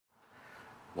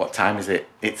What time is it?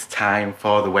 It's time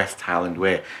for the West Highland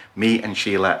Way. Me and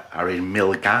Sheila are in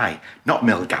Milngavie, not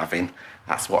Milngavie.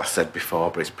 That's what I said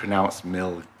before, but it's pronounced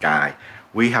Milngavie.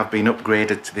 We have been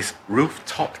upgraded to this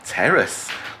rooftop terrace.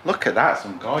 Look at that,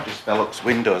 some gorgeous Velux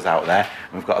windows out there.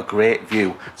 And we've got a great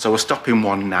view. So we're stopping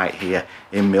one night here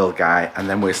in Milngavie, and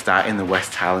then we're starting the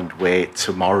West Highland Way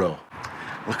tomorrow.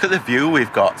 Look at the view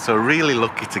we've got. So really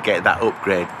lucky to get that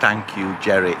upgrade. Thank you,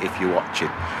 Jerry, if you're watching.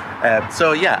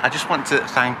 So yeah, I just want to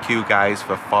thank you guys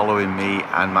for following me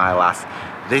and my lass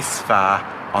this far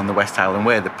on the West Highland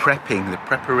Way, the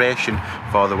preparation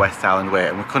for the West Highland Way,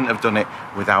 and we couldn't have done it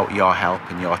without your help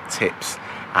and your tips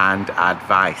and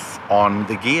advice on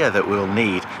the gear that we'll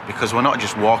need, because we're not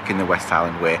just walking the West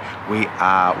Highland Way, we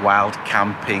are wild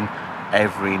camping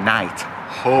every night,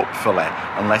 hopefully,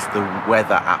 unless the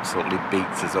weather absolutely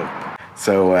beats us up.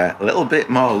 So a little bit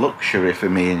more luxury for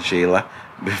me and Sheila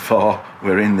before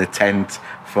we're in the tent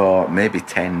for maybe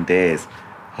 10 days.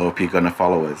 Hope you're gonna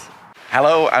follow us.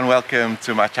 Hello and welcome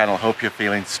to my channel. Hope you're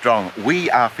feeling strong. We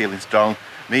are feeling strong.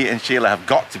 Me and Sheila have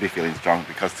got to be feeling strong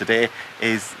because today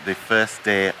is the first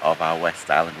day of our West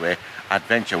Highland Way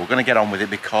adventure. We're gonna get on with it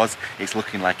because it's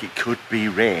looking like it could be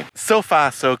rain. So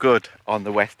far so good on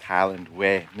the West Highland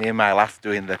Way. Me and my lass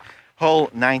doing the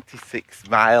whole 96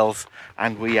 miles,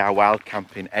 and we are wild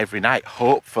camping every night,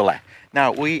 hopefully.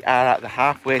 Now we are at the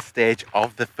halfway stage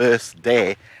of the first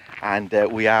day, and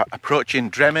we are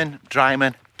approaching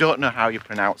Dryman. Don't know how you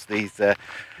pronounce these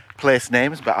place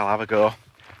names, but I'll have a go.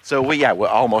 So we're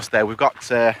almost there. We've got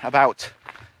about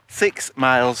 6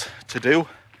 miles to do,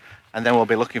 and then we'll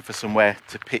be looking for somewhere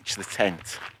to pitch the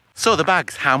tent. So the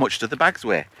bags, how much do the bags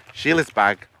weigh? Sheila's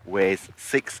bag weighs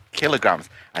 6 kilograms.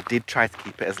 I did try to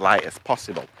keep it as light as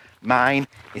possible. Mine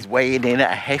is weighing in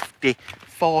at a hefty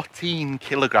 14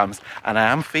 kilograms, and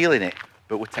I am feeling it,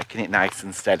 but we're taking it nice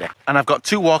and steady. And I've got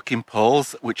 2 walking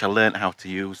poles, which I learned how to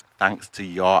use thanks to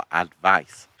your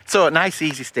advice. So a nice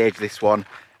easy stage this one,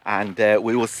 and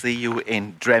we will see you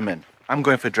in Dryman. I'm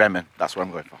going for Dryman, that's what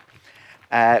I'm going for.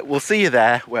 We'll see you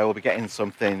there, where we'll be getting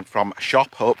something from a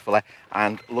shop, hopefully,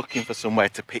 and looking for somewhere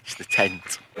to pitch the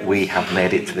tent. We have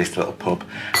made it to this little pub,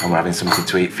 and we're having something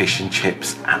to eat, fish and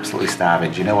chips, absolutely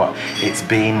starving. Do you know what? It's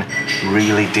been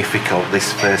really difficult.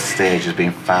 This first stage has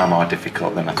been far more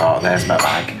difficult than I thought. There's my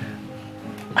bag.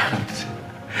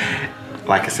 And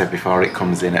like I said before, it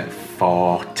comes in at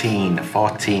 14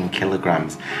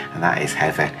 kilograms, and that is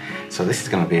heavy. So this is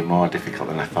going to be more difficult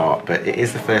than I thought, but it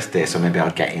is the first day, so maybe I'll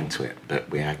get into it. But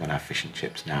we are going to have fish and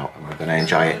chips now, and we're going to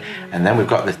enjoy it. And then we've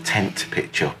got the tent to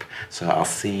pitch up, so I'll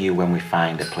see you when we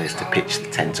find a place to pitch the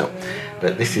tent up.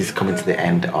 But this is coming to the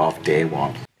end of day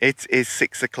 1. It is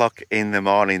 6 o'clock in the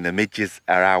morning. The midges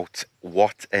are out.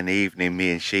 What an evening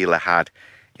me and Sheila had.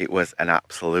 It was an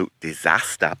absolute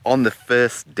disaster on the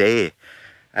first day.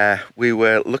 We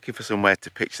were looking for somewhere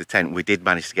to pitch the tent. We did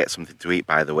manage to get something to eat,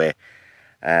 by the way.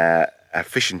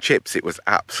 Fish and chips. It was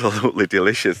absolutely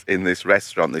delicious in this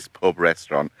restaurant, this pub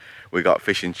restaurant. We got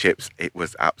fish and chips. It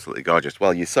was absolutely gorgeous.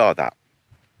 Well, you saw that.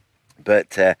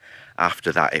 But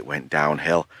after that, it went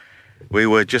downhill. We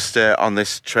were just on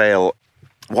this trail.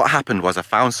 What happened was I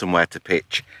found somewhere to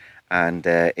pitch, and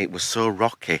it was so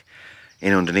rocky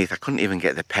in underneath. I couldn't even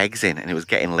get the pegs in, and it was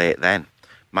getting late then.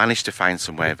 Managed to find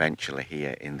somewhere eventually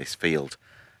here in this field,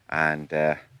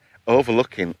 and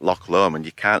overlooking Loch Lomond.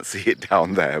 You can't see it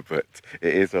down there, but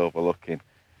it is overlooking.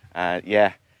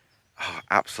 Yeah,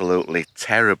 absolutely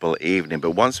terrible evening.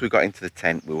 But once we got into the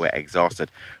tent, we were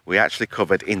exhausted. We actually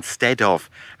covered, instead of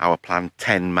our planned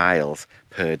 10 miles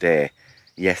per day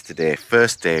yesterday,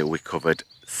 first day we covered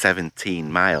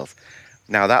 17 miles.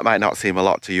 Now that might not seem a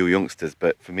lot to you youngsters,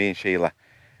 but for me and Sheila,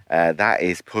 that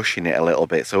is pushing it a little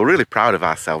bit. So we're really proud of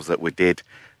ourselves that we did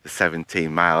the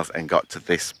 17 miles and got to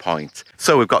this point.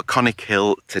 So we've got Connick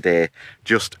Hill today,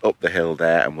 just up the hill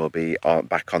there, and we'll be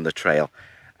back on the trail.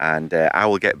 And I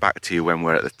will get back to you when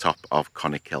we're at the top of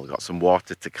Connick Hill. Got some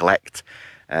water to collect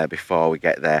before we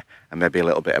get there, and maybe a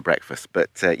little bit of breakfast. But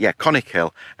yeah, Connick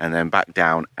Hill, and then back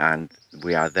down, and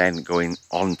we are then going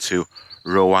on to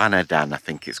Roanandan, I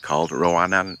think it's called.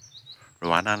 Roanandan.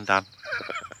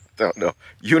 Don't know,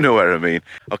 you know what I mean.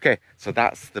 Okay, so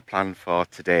that's the plan for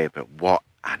today, but what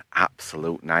an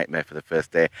absolute nightmare for the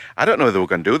first day. I don't know whether we're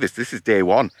going to do this. This is day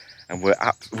 1, and we're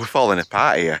falling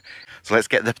apart here. So let's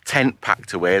get the tent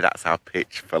packed away. That's our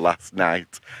pitch for last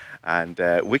night, and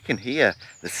we can hear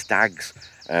the stags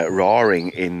roaring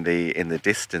in the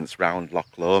distance round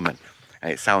Loch Lomond.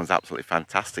 And it sounds absolutely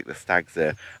fantastic. The stags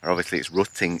are obviously, it's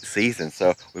rutting season,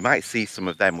 so we might see some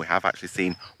of them. We have actually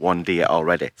seen 1 deer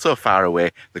already. So far away,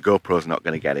 the GoPro's not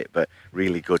going to get it, but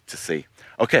really good to see.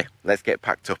 Okay, let's get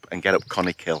packed up and get up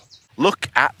Connick Hill. look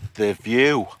at the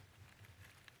view.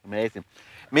 Amazing.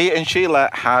 Me and Sheila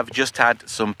have just had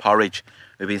some porridge.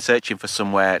 We've been searching for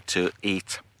somewhere to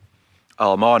eat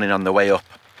all morning on the way up.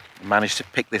 Managed to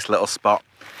pick this little spot.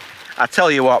 I tell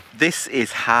you what, this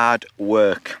is hard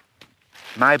work.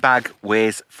 My bag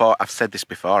weighs, I've said this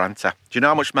before, haven't I? Do you know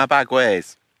how much my bag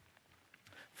weighs?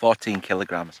 14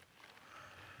 kilograms.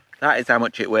 That is how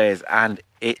much it weighs, and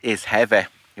it is heavy.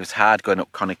 It was hard going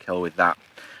up Conic Hill with that.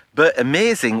 But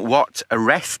amazing what a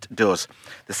rest does.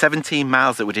 The 17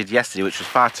 miles that we did yesterday, which was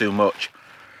far too much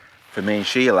for me and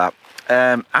Sheila,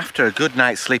 after a good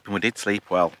night's sleep, and we did sleep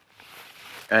well,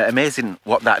 amazing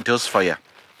what that does for you.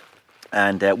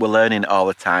 And we're learning all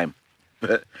the time.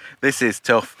 But this is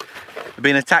tough. We've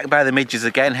been attacked by the midges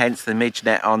again, hence the midge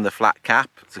net on the flat cap.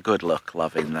 It's a good look,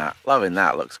 loving that. Loving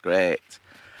that, looks great.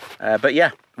 But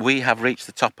yeah, we have reached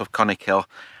the top of Conic Hill,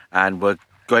 and we're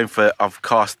going for, of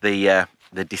course, the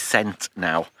descent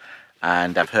now.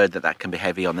 And I've heard that can be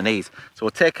heavy on the knees. So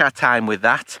we'll take our time with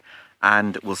that,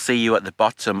 and we'll see you at the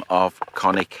bottom of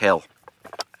Conic Hill.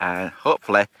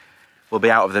 Hopefully we'll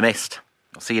be out of the mist.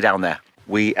 I'll see you down there.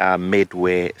 We are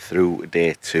midway through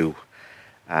day 2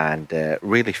 and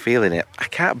really feeling it. I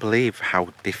can't believe how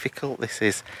difficult this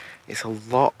is. It's a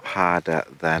lot harder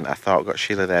than I thought. I've got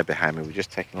Sheila there behind me. We're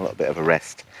just taking a little bit of a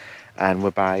rest, and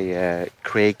we're by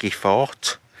Craigie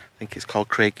Fort. I think it's called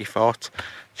Craigie Fort,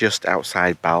 just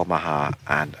outside Balmaha,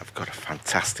 and I've got a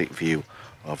fantastic view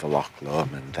over Loch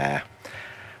Lomond there.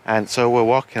 And so we're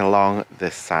walking along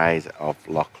the side of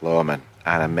Loch Lomond,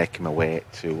 and I'm making my way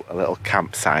to a little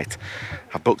campsite.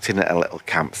 I booked in at a little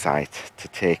campsite to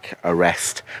take a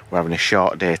rest. We're having a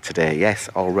short day today. Yes,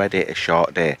 already a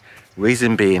short day.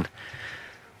 Reason being,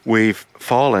 we've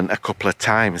fallen a couple of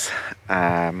times.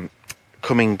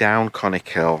 Coming down Conic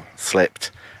Hill,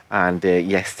 slipped, and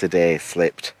yesterday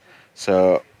slipped.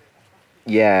 So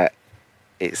yeah,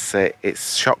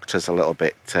 it's shocked us a little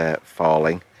bit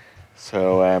falling.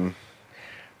 So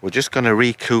we're just going to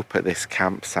recoup at this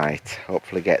campsite,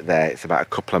 hopefully get there. It's about a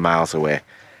couple of miles away. I'm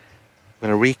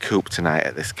going to recoup tonight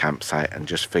at this campsite and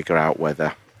just figure out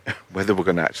whether we're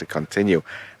going to actually continue.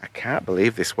 I can't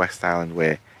believe this West Highland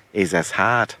Way is as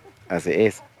hard as it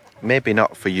is. Maybe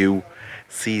not for you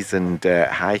seasoned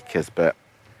hikers, but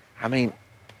I mean,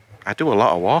 I do a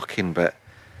lot of walking, but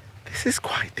this is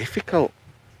quite difficult.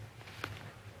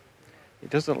 It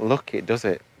doesn't look it, does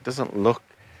it? It doesn't look.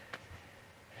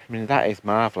 I mean, that is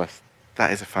marvellous.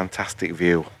 That is a fantastic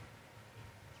view.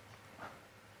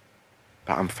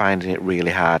 But I'm finding it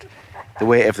really hard. The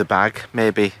weight of the bag,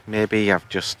 maybe I've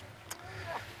just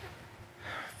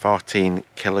 14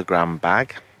 kilogram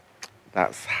bag.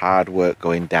 That's hard work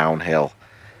going downhill.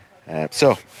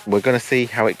 So we're going to see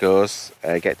how it goes.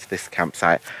 Get to this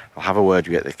campsite. I'll have a word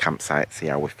with you at the campsite, see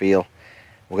how we feel.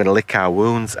 We're going to lick our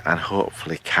wounds and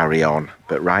hopefully carry on.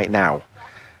 But right now,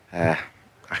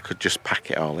 I could just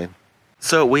pack it all in.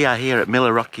 So we are here at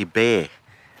Milngavie Bay.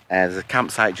 There's a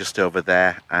campsite just over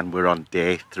there, and we're on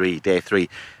day 3. Day 3.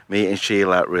 Me and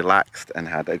Sheila relaxed and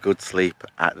had a good sleep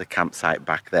at the campsite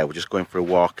back there. We're just going for a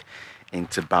walk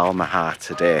into Balmaha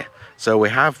today. So we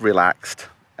have relaxed,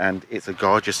 and it's a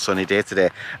gorgeous sunny day today.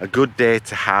 A good day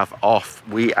to have off.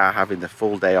 We are having the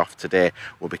full day off today.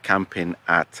 We'll be camping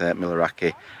at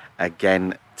Milngavie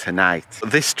again tonight.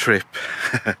 This trip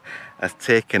has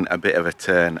taken a bit of a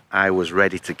turn. I was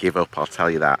ready to give up, I'll tell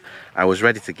you that. I was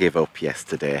ready to give up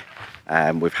yesterday.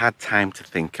 We've had time to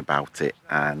think about it,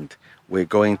 and we're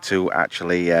going to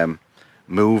actually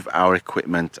move our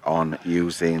equipment on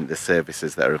using the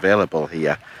services that are available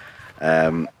here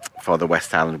for the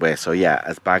West Highland Way. So yeah,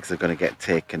 as bags are going to get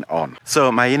taken on.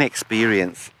 So my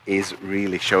inexperience is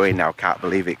really showing now. Can't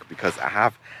believe it, because I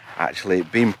have actually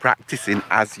been practicing,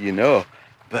 as you know.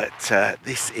 But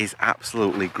this is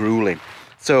absolutely grueling.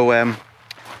 So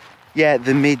yeah,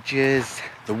 the midges,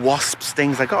 the wasp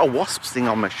stings. I got a wasp sting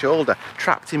on my shoulder,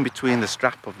 trapped in between the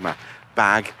strap of my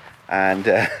bag,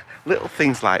 and little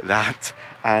things like that.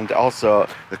 And also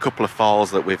the couple of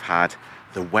falls that we've had,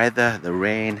 the weather, the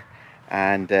rain,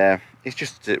 and it's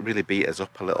just really beat us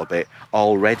up a little bit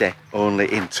already,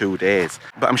 only in 2 days.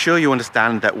 But I'm sure you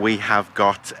understand that we have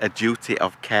got a duty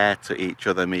of care to each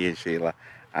other, me and Sheila,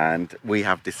 and we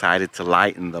have decided to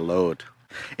lighten the load.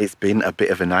 It's been a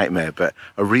bit of a nightmare, but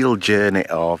a real journey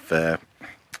of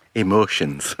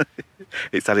emotions.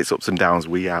 It's had its ups and downs.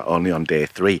 We are only on day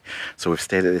 3, so we've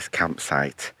stayed at this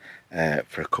campsite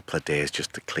for a couple of days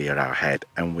just to clear our head,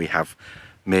 and we have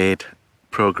made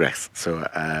progress. So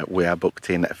we are booked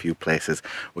in at a few places.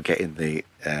 We're getting the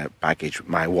baggage.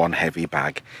 My one heavy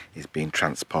bag is being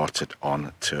transported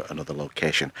on to another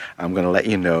location. I'm going to let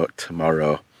you know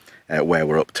tomorrow where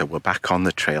we're up to. We're back on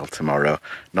the trail tomorrow.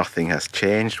 Nothing has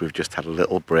changed. We've just had a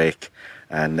little break,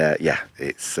 and yeah,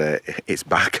 it's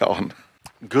back on.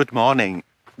 Good morning.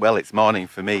 Well, it's morning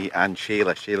for me and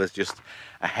Sheila. Sheila's just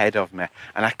ahead of me,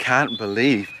 and I can't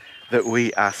believe that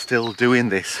we are still doing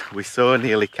this. We so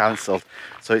nearly cancelled.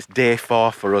 So it's day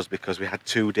 4 for us because we had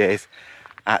 2 days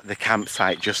at the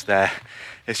campsite just there.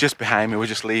 It's just behind me. We're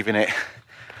just leaving it,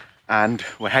 and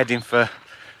we're heading for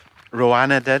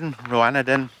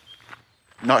Roanaden.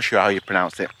 Not sure how you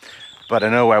pronounce it, but I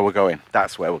know where we're going.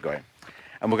 That's where we're going,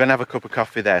 and we're going to have a cup of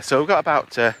coffee there. So we've got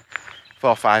about 4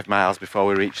 or 5 miles before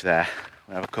we reach there.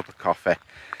 We'll have a cup of coffee,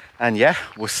 and yeah,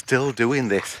 we're still doing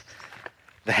this.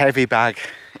 The heavy bag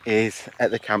is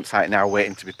at the campsite now,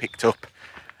 waiting to be picked up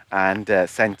and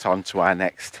sent on to our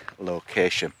next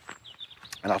location.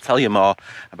 And I'll tell you more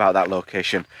about that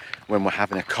location when we're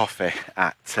having a coffee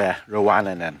at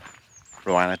Roanaden.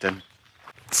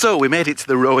 So we made it to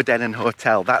the Roanaden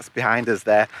Hotel. That's behind us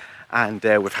there, and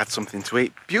we've had something to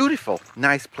eat. Beautiful,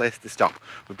 nice place to stop.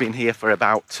 We've been here for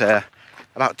about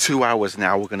 2 hours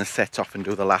now. We're going to set off and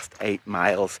do the last 8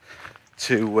 miles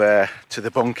to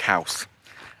the bunkhouse.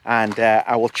 And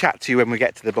I will chat to you when we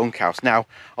get to the bunkhouse. Now,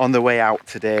 on the way out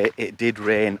today, it did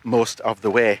rain most of the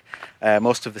way.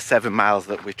 Most of the 7 miles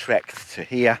that we trekked to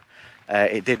here,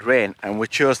 it did rain, and we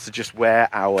chose to just wear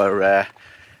our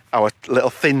little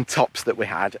thin tops that we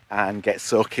had and get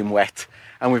soaking wet.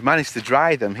 And we've managed to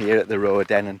dry them here at the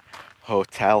Roanaden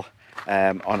Hotel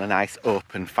on a nice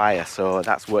open fire. So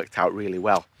that's worked out really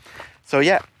well. So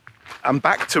yeah, I'm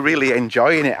back to really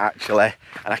enjoying it actually,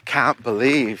 and I can't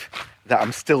believe that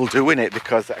I'm still doing it,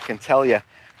 because I can tell you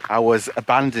I was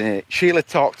abandoning it. Sheila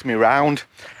talked me round.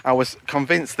 I was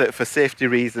convinced that for safety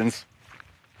reasons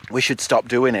we should stop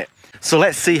doing it. So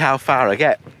let's see how far I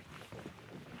get.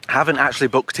 I haven't actually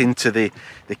booked into the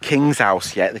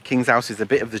Kingshouse yet. The Kingshouse is a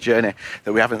bit of the journey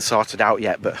that we haven't sorted out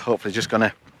yet, but hopefully just going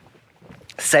to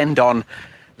send on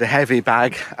the heavy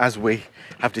bag as we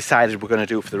have decided we're going to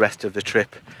do for the rest of the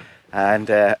trip. And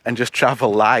just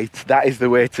travel light. That is the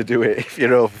way to do it if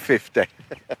you're over 50.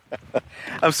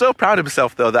 I'm so proud of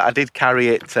myself though that I did carry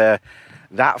it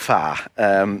that far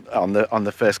on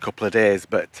the first couple of days,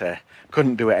 but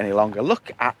couldn't do it any longer.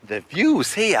 Look at the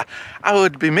views here. I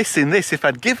would be missing this. If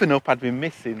I'd given up, I'd be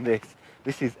missing this.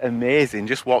 This is amazing.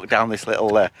 Just walk down this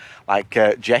little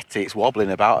jetty. It's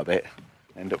wobbling about a bit.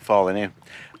 End up falling in.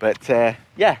 But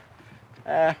yeah.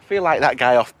 I feel like that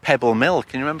guy off Pebble Mill.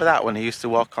 Can you remember that when he used to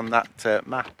walk on that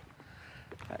map?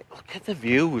 Look at the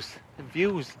views. The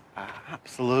views are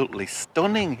absolutely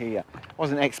stunning here. I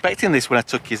wasn't expecting this when I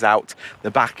took you out the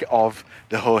back of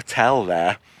the hotel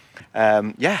there.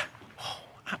 Yeah, oh,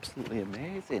 absolutely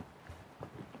amazing.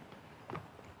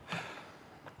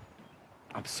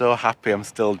 I'm so happy I'm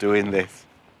still doing this.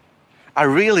 I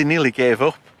really nearly gave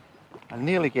up.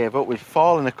 We'd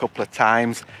fallen a couple of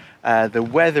times. The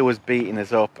weather was beating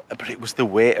us up, but it was the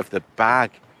weight of the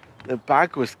bag. The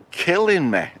bag was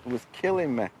killing me. It was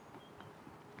killing me.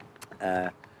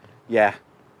 Yeah,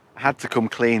 I had to come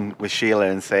clean with Sheila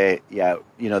and say, yeah,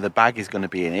 you know, the bag is going to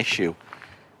be an issue.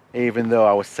 Even though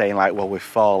I was saying like, well, we've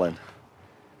fallen.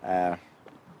 The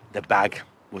bag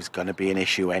was going to be an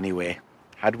issue anyway.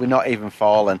 Had we not even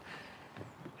fallen,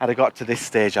 had I got to this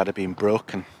stage, I'd have been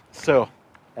broken. So,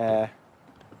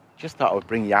 just thought I would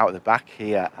bring you out at the back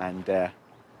here and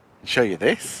show you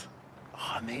this.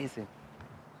 Oh, amazing.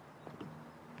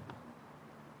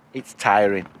 It's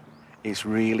tiring. It's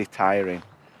really tiring.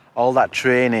 All that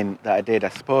training that I did, I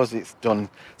suppose it's done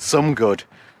some good,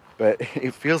 but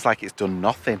it feels like it's done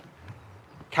nothing.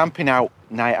 Camping out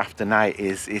night after night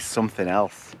is something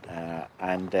else,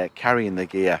 and carrying the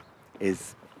gear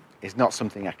is not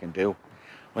something I can do.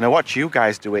 When I watch you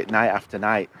guys do it night after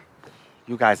night,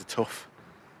 you guys are tough.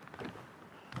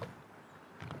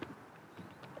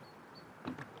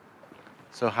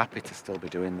 So happy to still be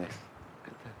doing this.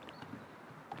 Look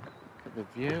at the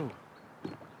view.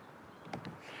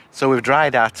 So we've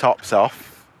dried our tops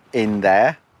off in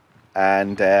there,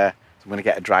 and so I'm going to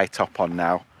get a dry top on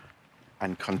now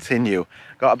and continue.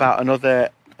 Got about another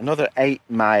 8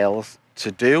 miles to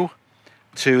do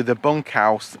to the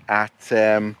bunkhouse at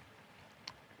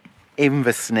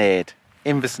Inversnaid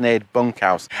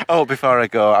bunkhouse. Oh, before I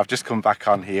go, I've just come back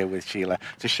on here with Sheila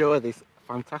to show her this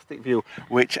fantastic view,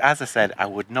 which, as I said, I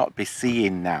would not be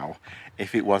seeing now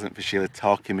if it wasn't for Sheila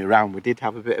talking me around. We did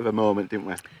have a bit of a moment, didn't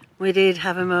we? We did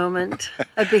have a moment,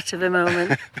 a bit of a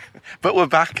moment. But we're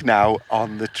back now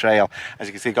on the trail. As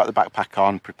you can see, got the backpack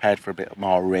on, prepared for a bit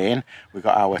more rain. We've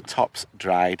got our tops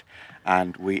dried,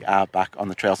 and we are back on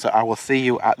the trail. So I will see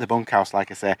you at the bunkhouse.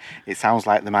 Like I say, it sounds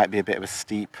like there might be a bit of a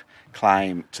steep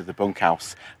climb to the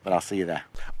bunkhouse, but I'll see you there.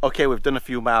 Okay, we've done a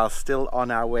few miles, still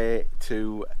on our way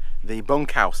to the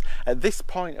bunkhouse. At this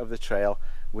point of the trail,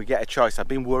 we get a choice. I've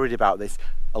been worried about this.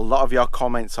 A lot of your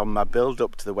comments on my build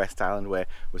up to the West Highland Way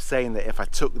were saying that if I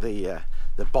took the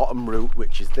bottom route,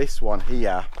 which is this one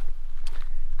here,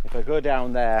 if I go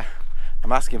down there,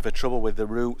 I'm asking for trouble with the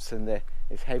roots and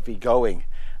it's heavy going,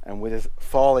 and with us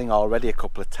falling already a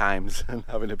couple of times and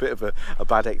having a bit of a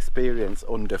bad experience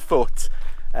underfoot.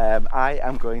 I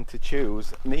am going to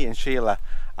choose, me and Sheila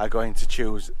are going to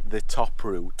choose the top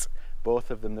route.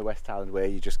 Both of them the West Highland Way,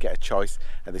 you just get a choice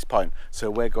at this point. So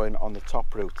we're going on the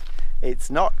top route. It's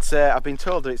not, I've been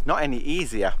told that it's not any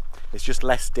easier, it's just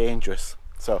less dangerous.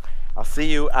 So I'll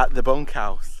see you at the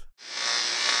bunkhouse.